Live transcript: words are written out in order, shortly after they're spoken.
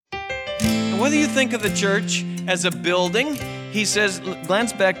whether you think of the church as a building, he says,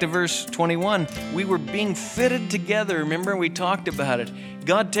 glance back to verse 21, we were being fitted together. Remember, we talked about it.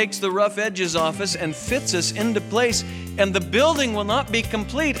 God takes the rough edges off us and fits us into place, and the building will not be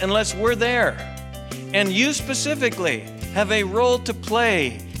complete unless we're there. And you specifically have a role to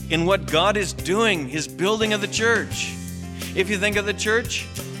play in what God is doing, His building of the church. If you think of the church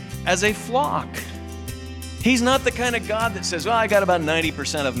as a flock, He's not the kind of God that says, well, I got about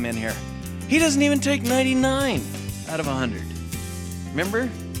 90% of them in here. He doesn't even take 99 out of 100. Remember?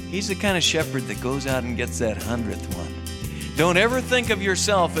 He's the kind of shepherd that goes out and gets that 100th one. Don't ever think of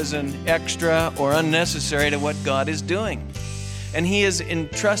yourself as an extra or unnecessary to what God is doing. And He has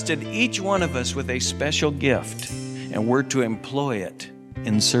entrusted each one of us with a special gift, and we're to employ it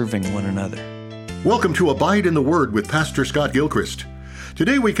in serving one another. Welcome to Abide in the Word with Pastor Scott Gilchrist.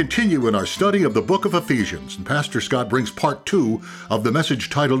 Today we continue in our study of the book of Ephesians, and Pastor Scott brings part 2 of the message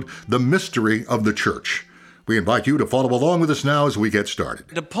titled, The Mystery of the Church. We invite you to follow along with us now as we get started.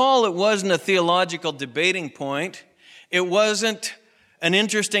 To Paul, it wasn't a theological debating point. It wasn't an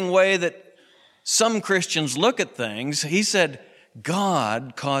interesting way that some Christians look at things. He said,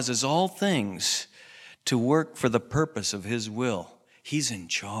 God causes all things to work for the purpose of His will. He's in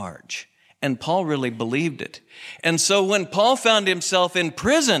charge. And Paul really believed it. And so when Paul found himself in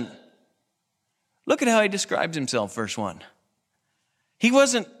prison, look at how he describes himself, verse 1. He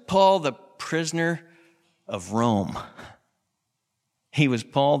wasn't Paul the prisoner of Rome. He was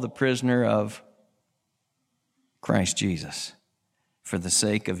Paul the prisoner of Christ Jesus for the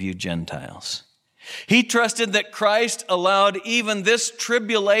sake of you Gentiles. He trusted that Christ allowed even this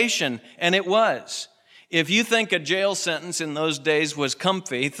tribulation, and it was. If you think a jail sentence in those days was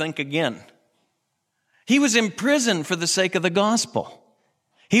comfy, think again. He was in prison for the sake of the gospel.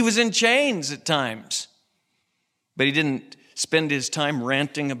 He was in chains at times. But he didn't spend his time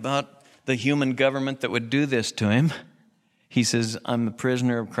ranting about the human government that would do this to him. He says, I'm the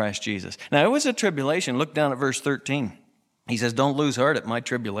prisoner of Christ Jesus. Now, it was a tribulation. Look down at verse 13. He says, don't lose heart at my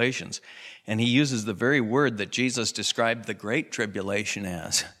tribulations. And he uses the very word that Jesus described the great tribulation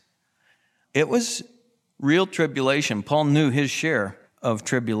as. It was real tribulation. Paul knew his share of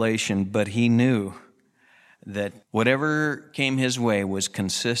tribulation, but he knew that whatever came his way was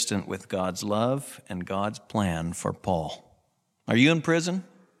consistent with God's love and God's plan for Paul. Are you in prison?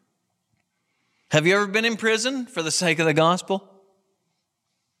 Have you ever been in prison for the sake of the gospel?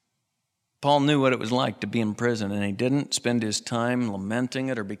 Paul knew what it was like to be in prison, and he didn't spend his time lamenting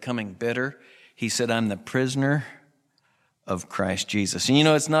it or becoming bitter. He said, I'm the prisoner of Christ Jesus. And you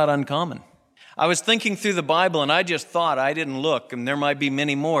know, it's not uncommon. I was thinking through the Bible, and I just thought, I didn't look, and there might be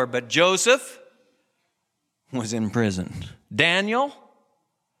many more, but Joseph was in prison. Daniel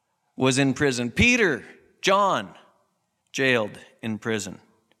was in prison. Peter, John, jailed in prison.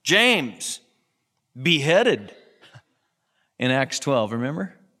 James, beheaded in Acts 12,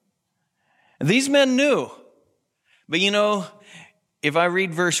 remember? These men knew. But you know, if I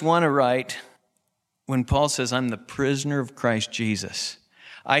read verse 1 aright, when Paul says, I'm the prisoner of Christ Jesus,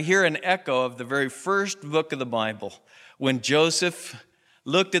 I hear an echo of the very first book of the Bible when Joseph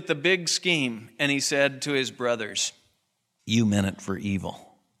looked at the big scheme and he said to his brothers, you meant it for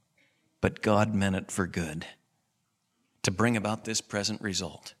evil, but God meant it for good to bring about this present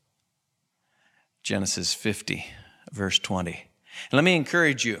result. Genesis 50, verse 20. And let me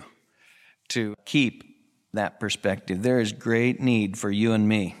encourage you to keep that perspective. There is great need for you and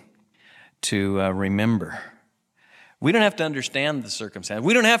me to remember. We don't have to understand the circumstance.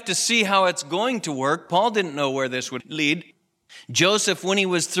 We don't have to see how it's going to work. Paul didn't know where this would lead. Joseph, when he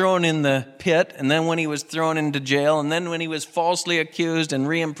was thrown in the pit, and then when he was thrown into jail, and then when he was falsely accused and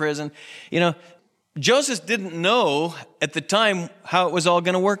re-imprisoned, Joseph didn't know at the time how it was all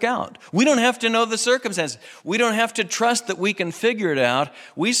going to work out. We don't have to know the circumstances. We don't have to trust that we can figure it out.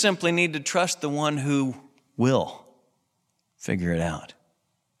 We simply need to trust the one who will figure it out.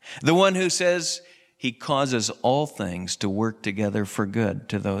 The one who says he causes all things to work together for good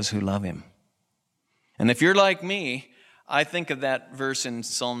to those who love him. And if you're like me, I think of that verse in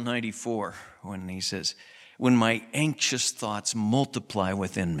Psalm 94 when he says, when my anxious thoughts multiply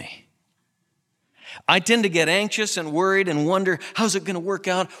within me. I tend to get anxious and worried and wonder, how's it going to work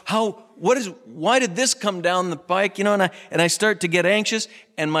out? Why did this come down the pike? And I start to get anxious,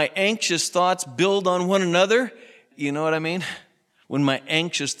 and my anxious thoughts build on one another. You know what I mean? When my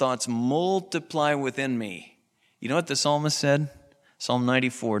anxious thoughts multiply within me. You know what the psalmist said? Psalm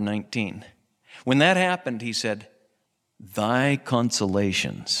 94:19. When that happened, he said, thy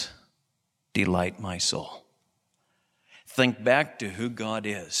consolations delight my soul. Think back to who God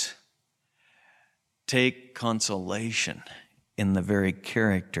is. Take consolation in the very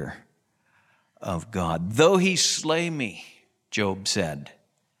character of God. Though he slay me, Job said,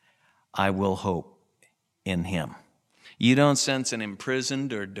 I will hope in him. You don't sense an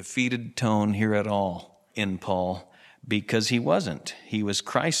imprisoned or defeated tone here at all in Paul, because he wasn't. He was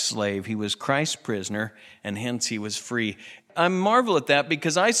Christ's slave, he was Christ's prisoner, and hence he was free. I marvel at that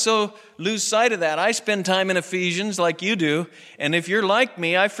because I so lose sight of that. I spend time in Ephesians like you do, and if you're like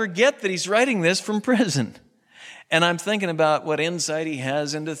me, I forget that he's writing this from prison. And I'm thinking about what insight he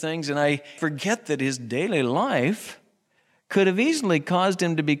has into things, and I forget that his daily life could have easily caused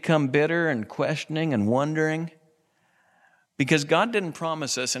him to become bitter and questioning and wondering, because God didn't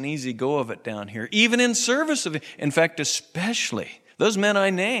promise us an easy go of it down here, even in service of it. In fact, especially those men I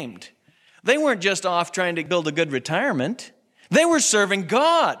named, they weren't just off trying to build a good retirement. They were serving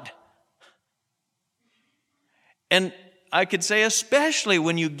God. And I could say especially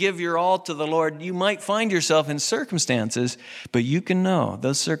when you give your all to the Lord, you might find yourself in circumstances, but you can know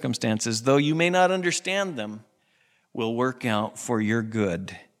those circumstances, though you may not understand them, will work out for your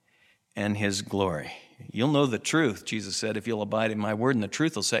good and his glory. You'll know the truth, Jesus said, if you'll abide in my word, and the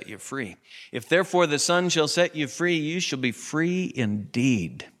truth will set you free. If therefore the Son shall set you free, you shall be free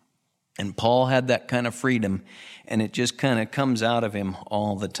indeed. And Paul had that kind of freedom, and it just kind of comes out of him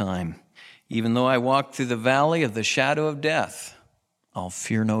all the time. Even though I walk through the valley of the shadow of death, I'll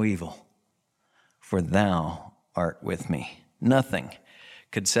fear no evil, for thou art with me. Nothing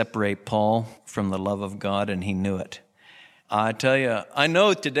could separate Paul from the love of God, and he knew it. I tell you, I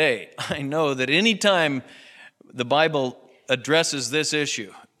know that any time the Bible addresses this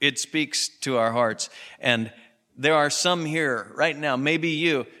issue, it speaks to our hearts. And there are some here right now, maybe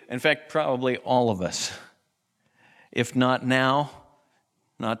you, in fact, probably all of us. If not now,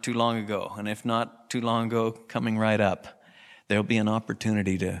 not too long ago. And if not too long ago, coming right up, there'll be an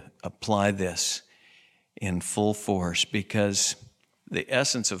opportunity to apply this in full force, because the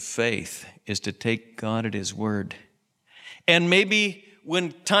essence of faith is to take God at his word. And maybe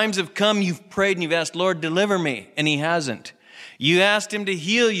when times have come, you've prayed and you've asked, Lord, deliver me, and he hasn't. You asked him to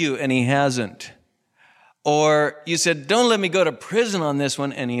heal you, and he hasn't. Or you said, don't let me go to prison on this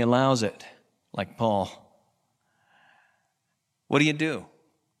one, and he allows it, like Paul. What do you do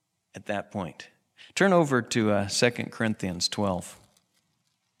at that point? Turn over to 2 Corinthians 12.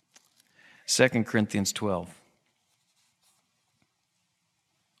 2 Corinthians 12.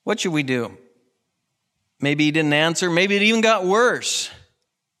 What should we do? Maybe he didn't answer. Maybe it even got worse.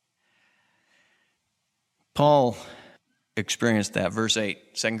 Paul experienced that. Verse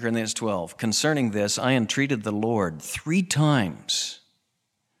 8, 2 Corinthians 12. Concerning this, I entreated the Lord 3 times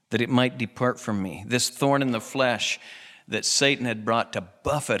that it might depart from me, this thorn in the flesh that Satan had brought to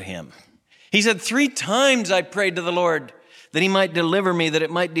buffet him. He said, 3 times I prayed to the Lord that he might deliver me, that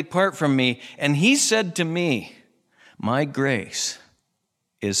it might depart from me. And he said to me, my grace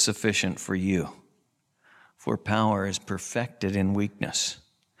is sufficient for you, for power is perfected in weakness.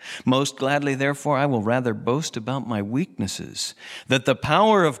 Most gladly, therefore, I will rather boast about my weaknesses, that the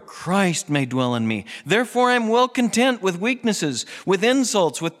power of Christ may dwell in me. Therefore, I am well content with weaknesses, with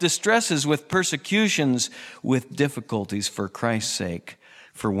insults, with distresses, with persecutions, with difficulties for Christ's sake.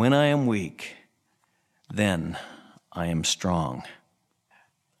 For when I am weak, then I am strong.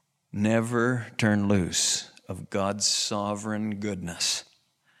 Never turn loose of God's sovereign goodness,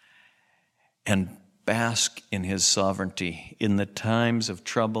 and bask in his sovereignty in the times of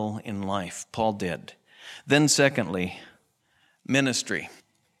trouble in life. Paul did. Then secondly, ministry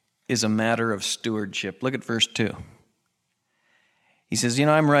is a matter of stewardship. Look at verse 2. He says,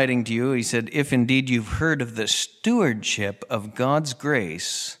 I'm writing to you. He said, if indeed you've heard of the stewardship of God's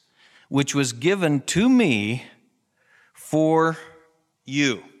grace, which was given to me for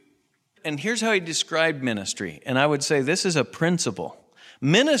you. And here's how he described ministry. And I would say this is a principle.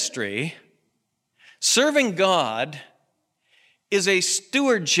 Ministry, serving God, is a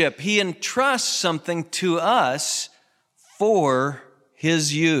stewardship. He entrusts something to us for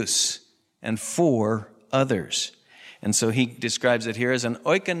his use and for others. And so he describes it here as an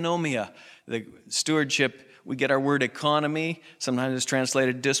oikonomia. The stewardship, we get our word economy, sometimes it's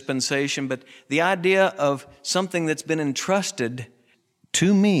translated dispensation, but the idea of something that's been entrusted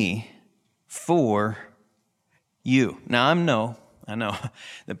to me for you. Now I know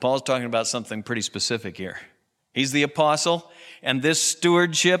that Paul's talking about something pretty specific here. He's the apostle, and this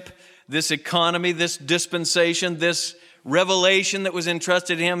stewardship, this economy, this dispensation, this revelation that was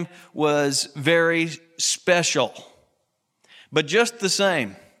entrusted to him was very special. But just the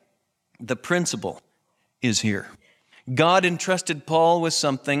same, the principle is here. God entrusted Paul with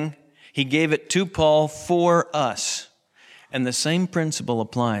something. He gave it to Paul for us. And the same principle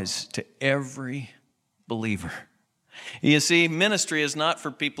applies to every believer. You see, ministry is not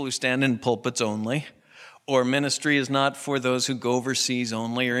for people who stand in pulpits only, or ministry is not for those who go overseas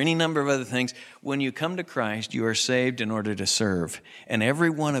only, or any number of other things. When you come to Christ, you are saved in order to serve. And every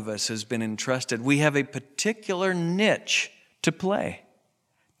one of us has been entrusted. We have a particular niche to play,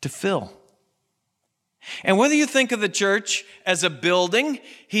 to fill. And whether you think of the church as a building,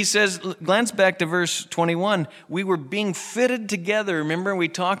 he says, glance back to verse 21, we were being fitted together. Remember, we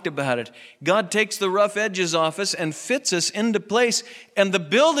talked about it. God takes the rough edges off us and fits us into place, and the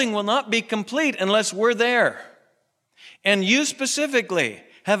building will not be complete unless we're there. And you specifically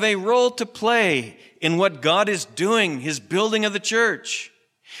have a role to play in what God is doing, his building of the church.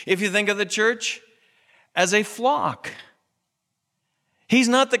 If you think of the church as a flock, he's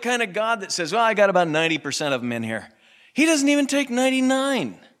not the kind of God that says, well, I got about 90% of them in here. He doesn't even take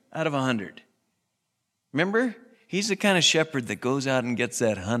 99 out of 100. Remember? He's the kind of shepherd that goes out and gets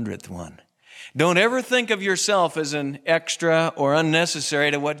that 100th one. Don't ever think of yourself as an extra or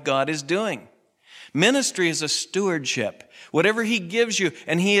unnecessary to what God is doing. Ministry is a stewardship. Whatever he gives you,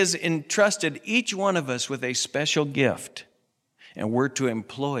 and he has entrusted each one of us with a special gift, and we're to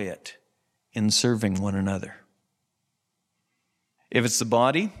employ it in serving one another. If it's the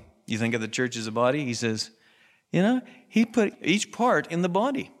body, you think of the church as a body, he says, he put each part in the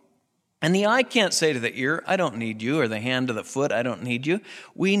body. And the eye can't say to the ear, I don't need you, or the hand to the foot, I don't need you.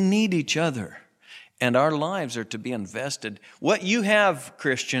 We need each other, and our lives are to be invested. What you have,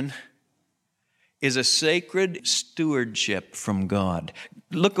 Christian, is a sacred stewardship from God.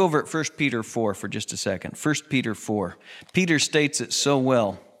 Look over at 1 Peter 4 for just a second. 1 Peter 4. Peter states it so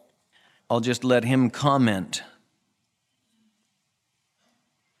well. I'll just let him comment.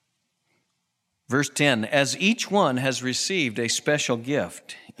 Verse 10, as each one has received a special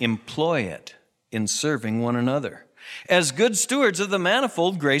gift, employ it in serving one another, as good stewards of the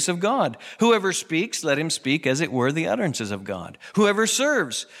manifold grace of God. Whoever speaks, let him speak as it were the utterances of God. Whoever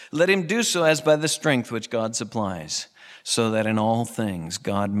serves, let him do so as by the strength which God supplies, so that in all things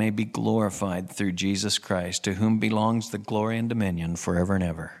God may be glorified through Jesus Christ, to whom belongs the glory and dominion forever and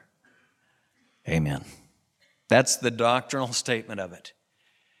ever. Amen. That's the doctrinal statement of it.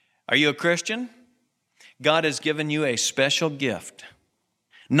 Are you a Christian? God has given you a special gift,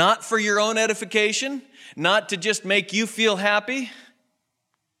 not for your own edification, not to just make you feel happy.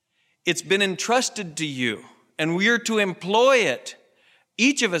 It's been entrusted to you, and we are to employ it.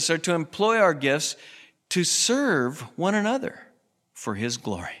 Each of us are to employ our gifts to serve one another for his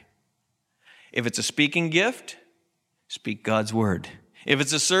glory. If it's a speaking gift, speak God's word. If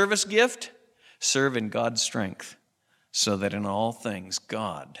it's a service gift, serve in God's strength, so that in all things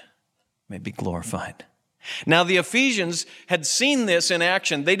God may be glorified. Now, the Ephesians had seen this in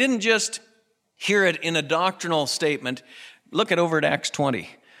action. They didn't just hear it in a doctrinal statement. Look over at Acts 20.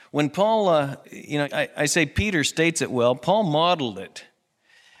 When Paul, I say Peter states it well. Paul modeled it.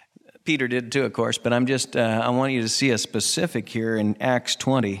 Peter did too, of course, but I want you to see a specific here in Acts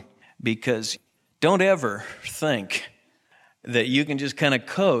 20, because don't ever think that you can just kind of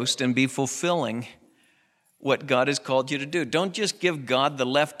coast and be fulfilling what God has called you to do. Don't just give God the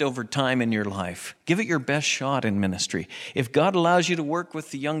leftover time in your life. Give it your best shot in ministry. If God allows you to work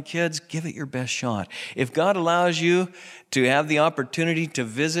with the young kids, give it your best shot. If God allows you to have the opportunity to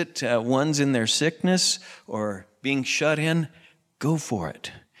visit ones in their sickness or being shut in, go for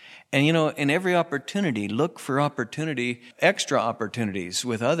it. And in every opportunity, look for extra opportunities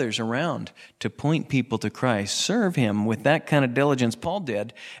with others around to point people to Christ. Serve him with that kind of diligence Paul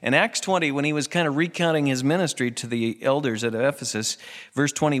did. In Acts 20, when he was kind of recounting his ministry to the elders at Ephesus,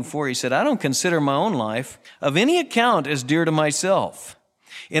 verse 24, he said, I don't consider my own life of any account as dear to myself,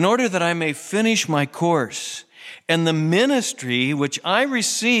 in order that I may finish my course and the ministry which I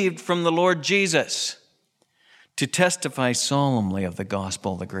received from the Lord Jesus, to testify solemnly of the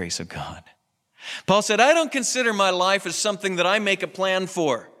gospel of the grace of God. Paul said, I don't consider my life as something that I make a plan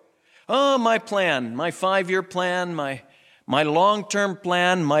for. Oh, my plan, my 5-year plan, my long-term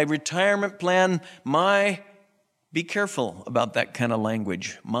plan, my retirement plan, be careful about that kind of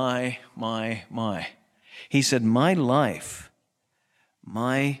language. My. He said, my life,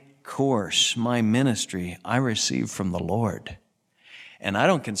 my course, my ministry, I received from the Lord. And I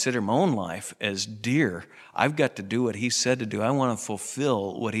don't consider my own life as dear. I've got to do what he said to do. I want to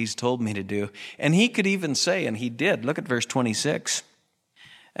fulfill what he's told me to do. And he could even say, and he did, look at verse 26.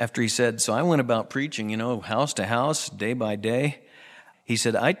 After he said, so I went about preaching, house to house, day by day. He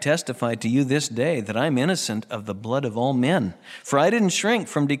said, I testify to you this day that I'm innocent of the blood of all men. For I didn't shrink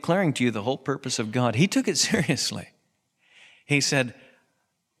from declaring to you the whole purpose of God. He took it seriously. He said,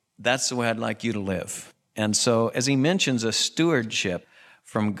 that's the way I'd like you to live. And so as he mentions a stewardship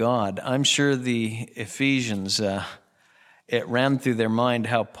from God, I'm sure the Ephesians it ran through their mind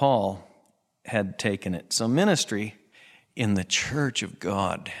how Paul had taken it. So ministry in the church of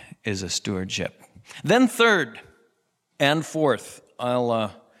God is a stewardship. Then third and fourth,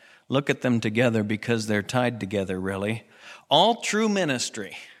 I'll look at them together because they're tied together, really. All true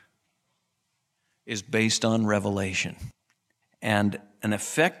ministry is based on revelation. And an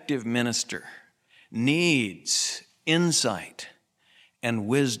effective minister needs insight and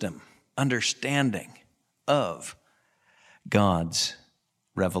wisdom, understanding of God's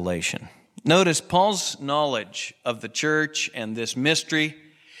revelation. Notice Paul's knowledge of the church and this mystery.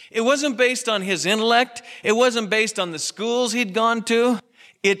 It wasn't based on his intellect. It wasn't based on the schools he'd gone to.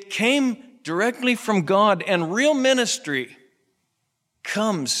 It came directly from God, and real ministry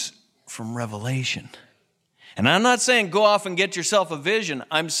comes from revelation. And I'm not saying go off and get yourself a vision.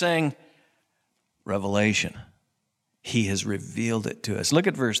 I'm saying revelation. He has revealed it to us. Look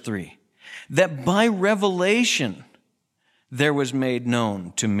at verse 3. That by revelation there was made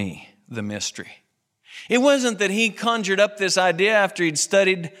known to me the mystery. It wasn't that he conjured up this idea after he'd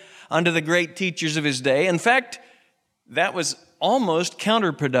studied under the great teachers of his day. In fact, that was almost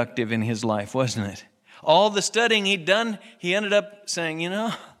counterproductive in his life, wasn't it? All the studying he'd done, he ended up saying,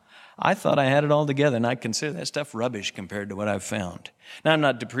 I thought I had it all together, and I consider that stuff rubbish compared to what I've found. Now, I'm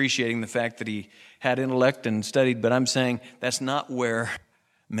not depreciating the fact that he had intellect and studied, but I'm saying that's not where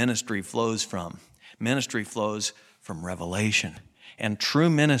ministry flows from. Ministry flows from revelation. And true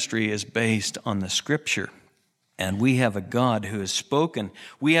ministry is based on the Scripture. And we have a God who has spoken.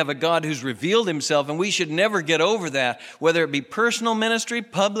 We have a God who's revealed himself, and we should never get over that, whether it be personal ministry,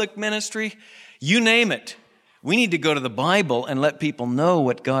 public ministry, you name it. We need to go to the Bible and let people know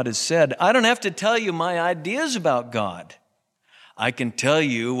what God has said. I don't have to tell you my ideas about God. I can tell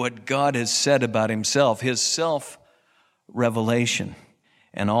you what God has said about himself, his self-revelation.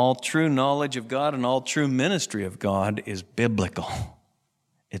 And all true knowledge of God and all true ministry of God is biblical.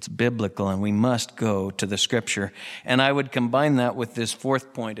 It's biblical, and we must go to the Scripture. And I would combine that with this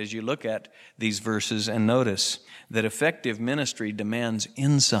fourth point as you look at these verses and notice that effective ministry demands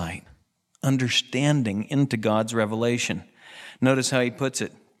insight, understanding into God's revelation. Notice how he puts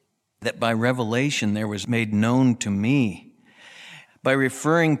it, that by revelation there was made known to me. By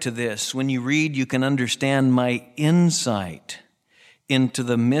referring to this, when you read, you can understand my insight into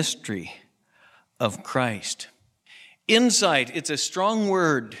the mystery of Christ. Insight, it's a strong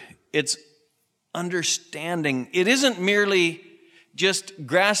word. It's understanding. It isn't merely just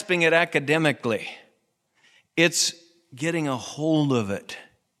grasping it academically. It's getting a hold of it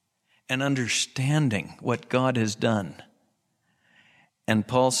and understanding what God has done. And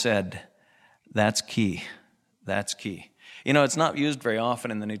Paul said, that's key. That's key. It's not used very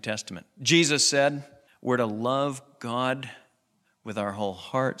often in the New Testament. Jesus said, we're to love God with our whole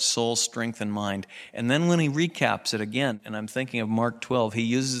heart, soul, strength, and mind. And then when he recaps it again, and I'm thinking of Mark 12, he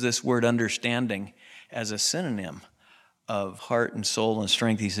uses this word understanding as a synonym of heart and soul and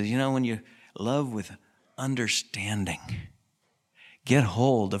strength. He says, when you love with understanding, get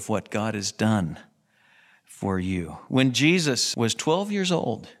hold of what God has done for you. When Jesus was 12 years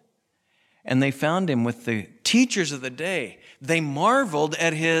old and they found him with the teachers of the day, they marveled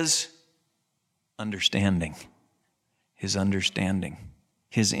at his understanding. His understanding,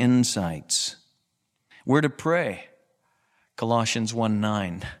 his insights. We're to pray, Colossians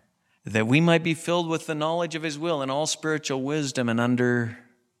 1:9, that we might be filled with the knowledge of his will and all spiritual wisdom and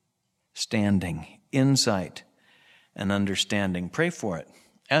understanding, insight and understanding. Pray for it.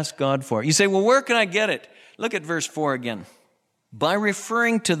 Ask God for it. You say, well, where can I get it? Look at verse 4 again. By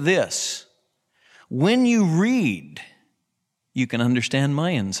referring to this, when you read, you can understand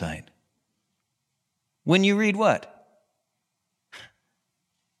my insight. When you read what?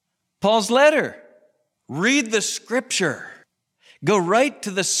 Paul's letter. Read the Scripture. Go right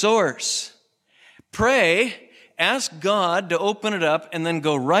to the source. Pray, ask God to open it up, and then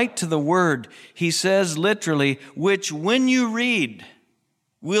go right to the Word. He says literally, which when you read,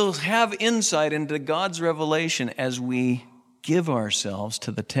 we'll have insight into God's revelation as we give ourselves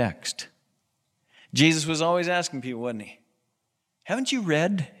to the text. Jesus was always asking people, wasn't he? Haven't you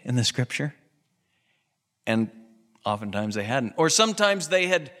read in the Scripture? And oftentimes they hadn't. Or sometimes they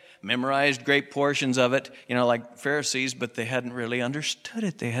had memorized great portions of it, like Pharisees, but they hadn't really understood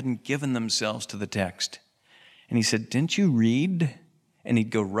it. They hadn't given themselves to the text. And he said, didn't you read? And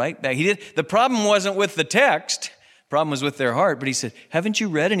he'd go right back. He did. The problem wasn't with the text. The problem was with their heart. But he said, haven't you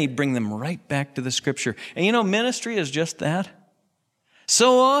read? And he'd bring them right back to the Scripture. And ministry is just that.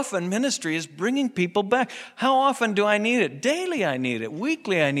 So often ministry is bringing people back. How often do I need it? Daily I need it.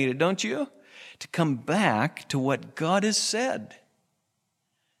 Weekly I need it, don't you? To come back to what God has said.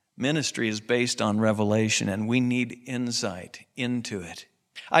 Ministry is based on revelation, and we need insight into it.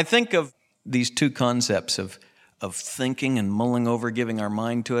 I think of these two concepts of thinking and mulling over, giving our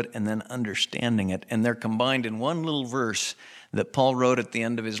mind to it, and then understanding it. And they're combined in one little verse that Paul wrote at the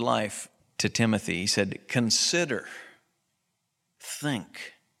end of his life to Timothy. He said, consider,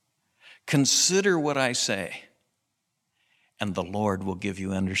 think, consider what I say, and the Lord will give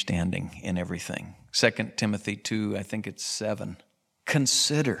you understanding in everything. 2 Timothy 2, I think it's 7.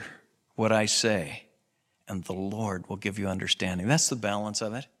 Consider what I say, and the Lord will give you understanding. That's the balance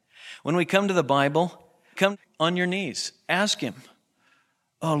of it. When we come to the Bible, come on your knees. Ask Him,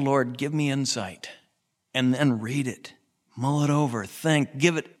 oh Lord, give me insight. And then read it. Mull it over. Think.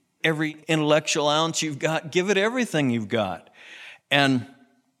 Give it every intellectual ounce you've got. Give it everything you've got. And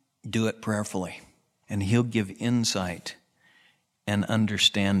do it prayerfully. And He'll give insight and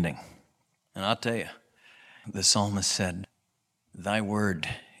understanding. And I'll tell you, the psalmist said, Thy word,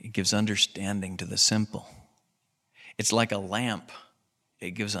 it gives understanding to the simple. It's like a lamp.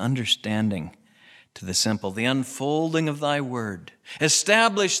 It gives understanding to the simple. The unfolding of Thy word.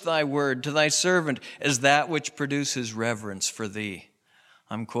 Establish Thy word to Thy servant as that which produces reverence for Thee.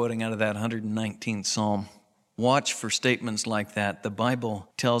 I'm quoting out of that 119th Psalm. Watch for statements like that. The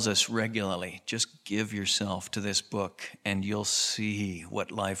Bible tells us regularly, just give yourself to this book and you'll see what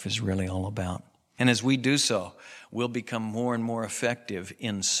life is really all about. And as we do so, we'll become more and more effective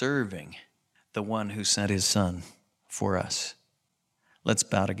in serving the one who sent His Son for us. Let's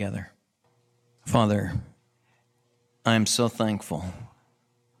bow together. Father, I am so thankful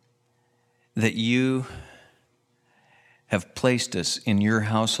that You have placed us in Your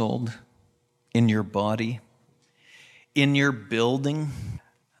household, in Your body, in Your building.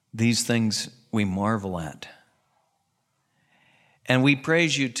 These things we marvel at. And we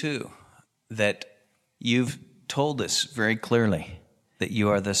praise You too, that You've told us very clearly that You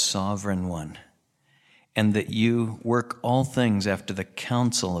are the sovereign one and that You work all things after the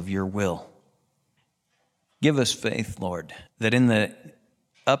counsel of Your will. Give us faith, Lord, that in the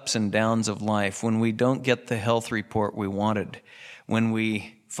ups and downs of life, when we don't get the health report we wanted, when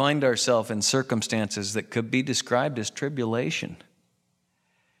we find ourselves in circumstances that could be described as tribulation,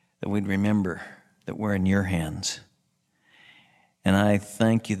 that we'd remember that we're in Your hands. And I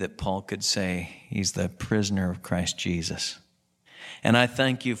thank You that Paul could say he's the prisoner of Christ Jesus. And I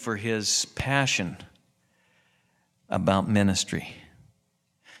thank You for his passion about ministry,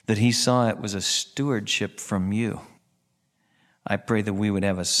 that he saw it was a stewardship from You. I pray that we would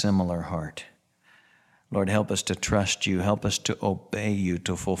have a similar heart. Lord, help us to trust You. Help us to obey You,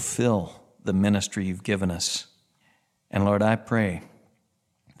 to fulfill the ministry You've given us. And Lord, I pray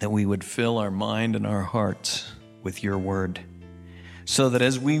that we would fill our mind and our hearts with Your word, so that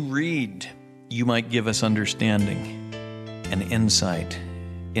as we read, You might give us understanding and insight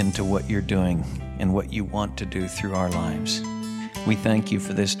into what You're doing and what You want to do through our lives. We thank You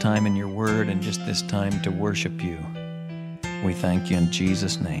for this time in Your word and just this time to worship You. We thank You in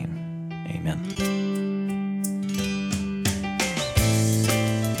Jesus' name. Amen.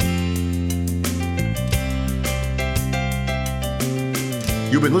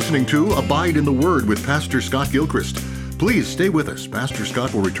 You've been listening to Abide in the Word with Pastor Scott Gilchrist. Please stay with us. Pastor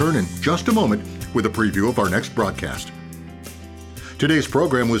Scott will return in just a moment with a preview of our next broadcast. Today's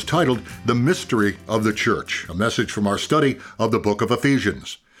program was titled The Mystery of the Church, a message from our study of the book of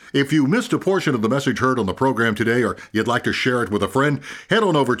Ephesians. If you missed a portion of the message heard on the program today, or you'd like to share it with a friend, head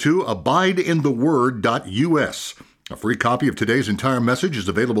on over to abideintheword.us. A free copy of today's entire message is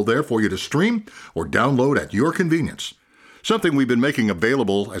available there for you to stream or download at your convenience. Something we've been making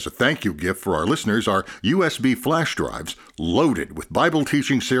available as a thank you gift for our listeners are USB flash drives loaded with Bible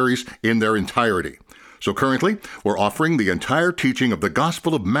teaching series in their entirety. So currently, we're offering the entire teaching of the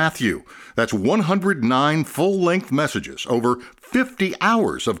Gospel of Matthew. That's 109 full-length messages, over 50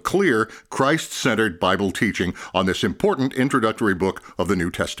 hours of clear, Christ-centered Bible teaching on this important introductory book of the New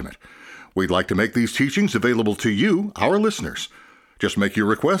Testament. We'd like to make these teachings available to you, our listeners. Just make your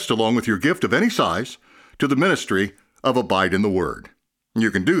request along with your gift of any size to the ministry of Abide in the Word. You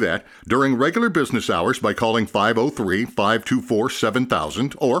can do that during regular business hours by calling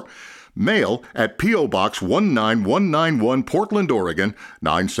 503-524-7000 or mail at P.O. Box 19191, Portland, Oregon,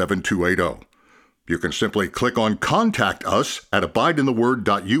 97280. You can simply click on Contact Us at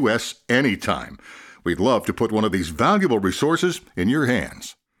abideintheword.us anytime. We'd love to put one of these valuable resources in your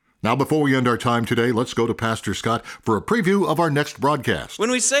hands. Now, before we end our time today, let's go to Pastor Scott for a preview of our next broadcast. When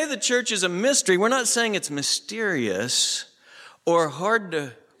we say the church is a mystery, we're not saying it's mysterious or hard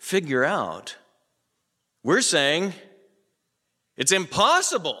to figure out. We're saying it's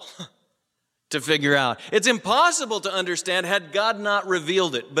impossible to figure out. It's impossible to understand had God not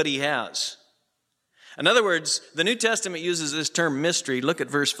revealed it, but he has. In other words, the New Testament uses this term mystery. Look at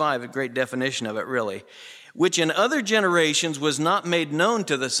verse 5, a great definition of it really. Which in other generations was not made known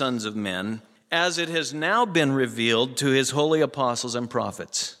to the sons of men, as it has now been revealed to his holy apostles and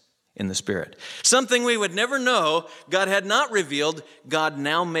prophets in the Spirit. Something we would never know, God had not revealed, God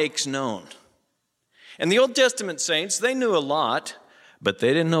now makes known. And the Old Testament saints, they knew a lot, but they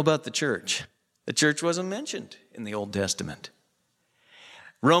didn't know about the church. The church wasn't mentioned in the Old Testament.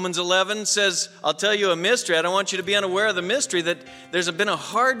 Romans 11 says, I'll tell you a mystery. I don't want you to be unaware of the mystery that there's been a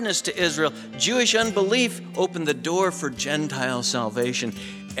hardness to Israel. Jewish unbelief opened the door for Gentile salvation.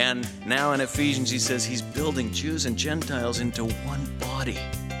 And now in Ephesians, he says he's building Jews and Gentiles into one body,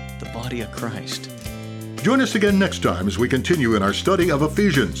 the body of Christ. Join us again next time as we continue in our study of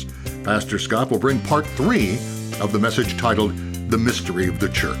Ephesians. Pastor Scott will bring part 3 of the message titled, The Mystery of the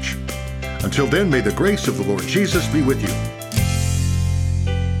Church. Until then, may the grace of the Lord Jesus be with you.